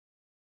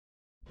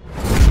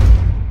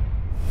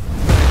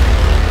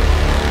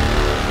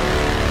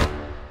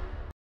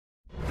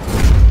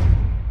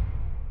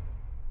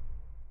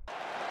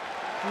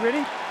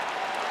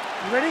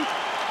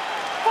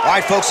All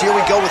right, folks, here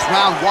we go with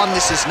round one.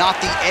 This is not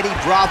the Eddie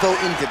Bravo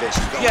in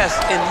division. Yes,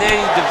 in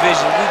any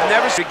division. We've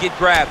never seen get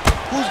grabbed.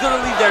 Who's going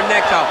to leave their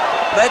neck out?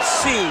 Let's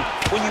see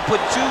when you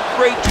put two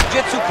great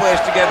jiu-jitsu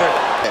players together.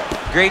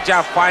 Great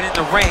job finding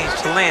the range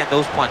to land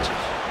those punches.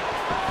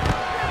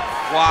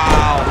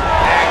 Wow,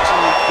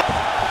 actually.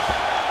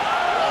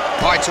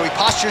 All right, so he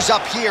postures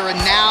up here and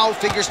now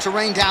figures to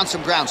rain down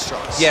some ground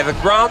strokes. Yeah, the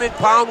ground and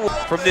pound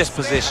from this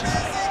position.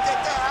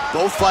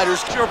 Both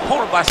fighters. Your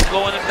opponent by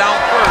slowing him down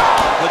first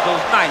with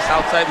those nice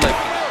outside leg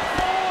kicks.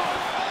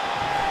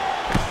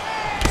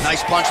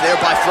 Nice punch there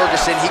by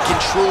Ferguson. He can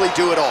truly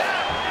do it all.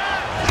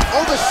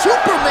 Oh, the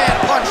Superman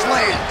punch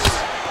lands.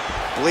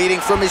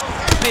 Bleeding from his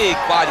big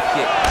body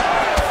kick.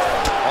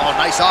 Oh,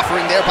 nice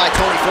offering there by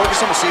Tony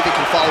Ferguson. We'll see if he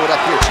can follow it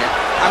up here, champ.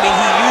 I mean,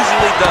 he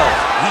usually does.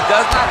 He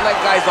does not let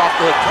guys off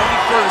the hook. Tony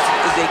Ferguson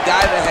is a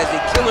guy that has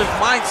a killer's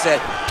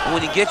mindset, and when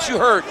he gets you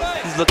hurt,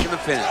 he's looking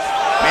to finish.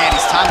 Man,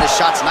 he's timed his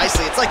shots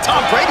nicely. It's like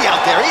Tom Brady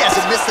out there. He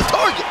hasn't missed the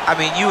target. I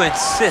mean, you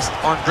insist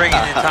on bringing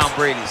in Tom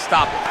Brady.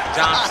 Stop it.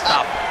 John,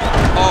 stop it.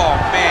 Oh,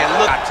 man,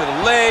 look. Got to the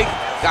leg,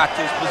 got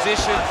to his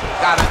position,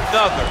 got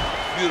another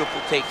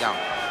beautiful takedown.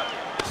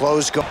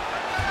 Close go.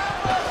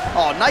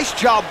 Oh, nice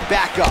job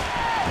back up.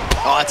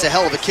 Oh, that's a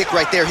hell of a kick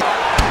right there.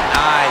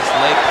 Nice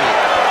leg kick.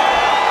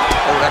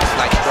 Oh, that's a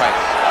nice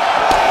strike.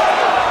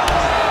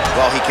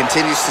 Well, he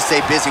continues to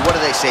stay busy. What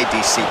do they say,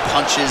 DC?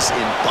 Punches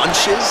in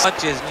bunches?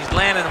 Punches, and he's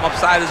landing them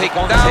upside his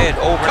opponent's head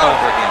over and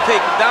over again.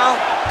 Take him down,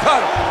 cut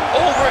him,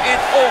 over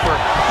and over.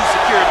 He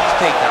secured these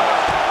takedowns.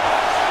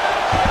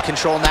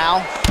 Control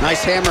now.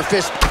 Nice hammer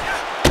fist.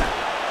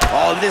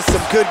 Oh, this is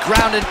some good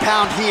ground and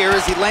pound here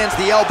as he lands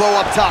the elbow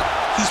up top.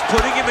 He's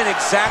putting him in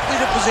exactly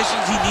the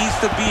positions he needs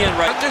to be in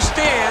right.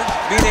 Understand,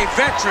 being a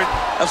veteran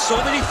of so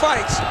many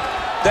fights,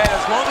 that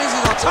as long as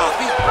he's on top,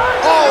 he's...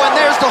 Oh, and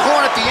there's the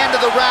horn at the end of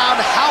the round.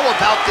 How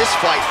about this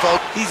fight, folks?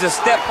 He's a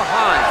step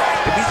behind.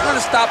 If he's going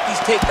to stop these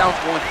takedowns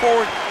going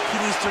forward, he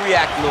needs to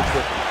react a little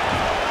quicker.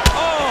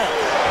 Oh!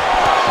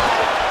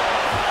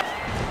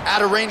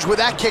 Out of range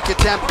with that kick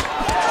attempt.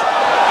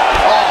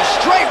 Oh,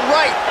 straight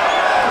right.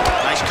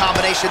 Nice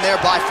combination there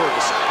by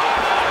Ferguson.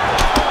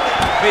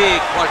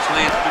 Big punch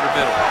lands through the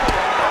middle.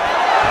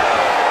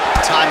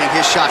 Timing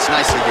his shots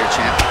nicely here,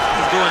 champ.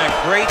 He's doing a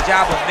great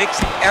job of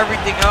mixing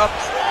everything up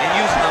and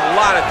using a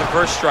lot of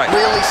diverse strikes.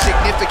 Really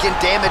significant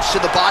damage to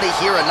the body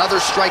here. Another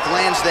strike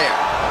lands there.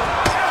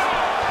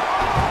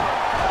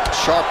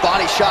 Sharp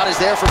body shot is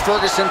there for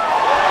Ferguson.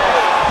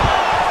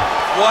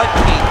 What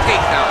a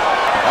takedown.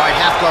 All right,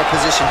 half guard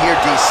position here,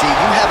 DC.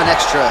 You have an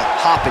extra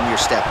hop in your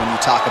step when you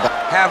talk about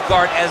half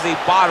guard as a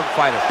bottom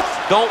fighter.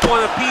 Don't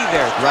want to be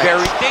there. It's right.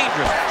 Very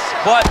dangerous.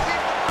 But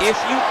if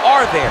you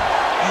are there,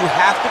 you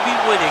have to be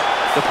winning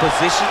the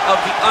position of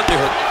the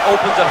underhook. It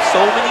opens up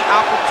so many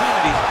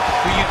opportunities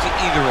for you to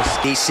either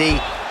escape. DC,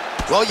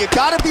 well, you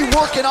got to be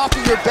working off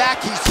of your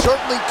back. He's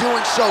certainly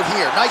doing so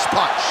here. Nice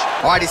punch.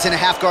 All right, he's in a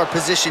half guard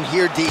position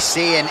here, DC,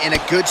 and in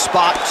a good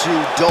spot to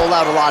dole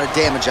out a lot of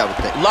damage, I would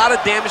think. A lot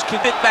of damage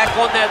can get back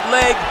on that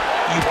leg.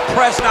 You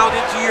press down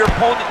into your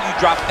opponent, you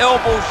drop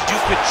elbows, you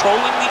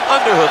controlling the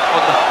underhook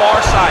on the far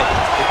side.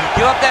 If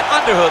you give up that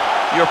underhook,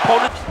 your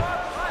opponent...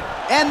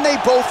 And they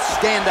both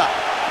stand up.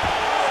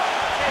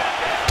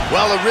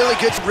 Well, a really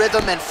good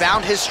rhythm and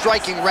found his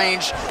striking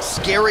range.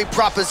 Scary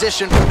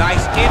proposition.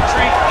 Nice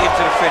entry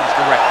into the finish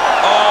direct.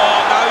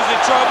 Oh, now he's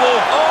in trouble.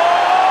 Oh!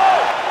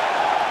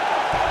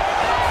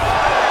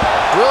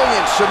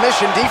 Brilliant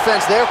submission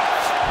defense there.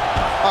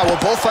 All right, well,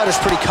 both fighters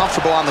pretty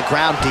comfortable on the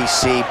ground,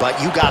 DC, but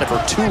you got it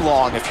for too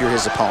long if you're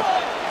his opponent.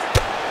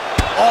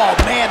 Oh,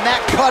 man,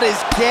 that cut is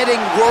getting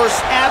worse.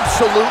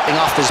 Absolutely.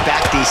 Off his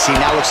back, DC.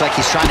 Now looks like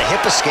he's trying to hip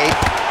escape.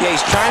 Yeah,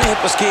 he's trying to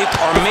hip escape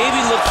or maybe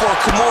look for a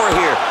Kimura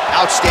here.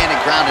 Outstanding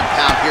ground and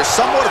pound here.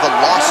 Somewhat of a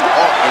lost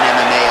art in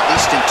MMA, at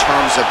least in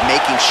terms of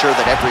making sure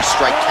that every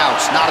strike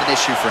counts. Not an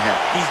issue for him.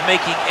 He's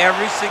making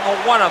every single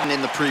one of them.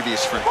 In the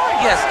previous frame.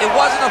 Yes, it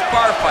wasn't a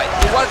bar fight.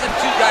 It wasn't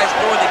two guys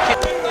going to kick.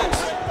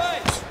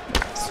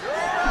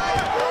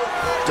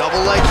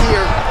 Double leg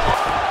here.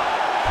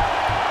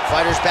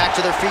 Fighters back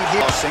to their feet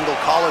here. Single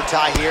collar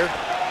tie here.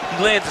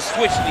 He lands a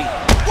switch knee.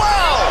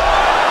 Wow!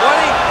 What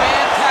a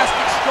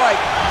fantastic strike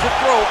to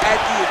throw at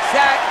the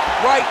exact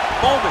right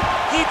moment.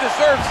 He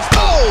deserves this.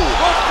 Oh!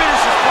 Go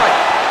finish his fight.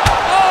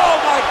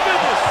 Oh my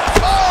goodness!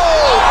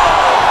 Oh!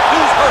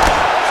 Who's hurt?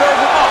 Serve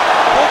him up.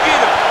 Go get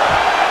him.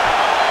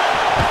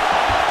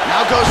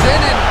 Now goes in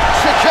and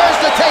secures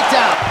the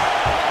takedown.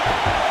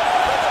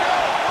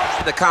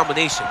 The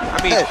combination. I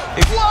mean, hey.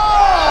 if you...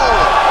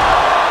 Whoa!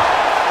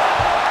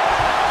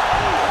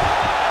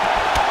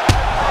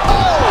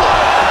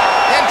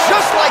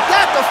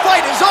 The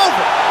fight is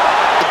over.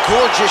 A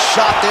gorgeous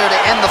shot there to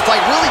end the fight.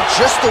 Really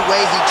just the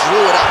way he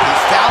drew it up. He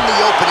found the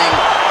opening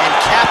and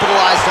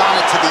capitalized on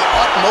it to the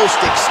utmost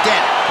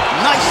extent.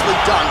 Nicely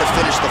done to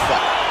finish the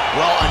fight.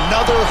 Well,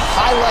 another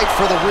highlight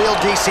for the real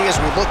DC as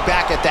we look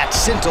back at that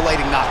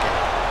scintillating knockout.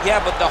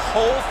 Yeah, but the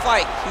whole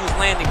fight, he was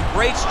landing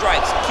great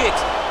strikes,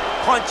 kicks,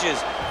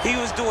 punches. He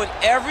was doing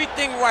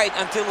everything right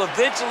until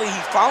eventually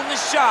he found the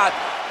shot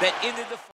that ended the fight.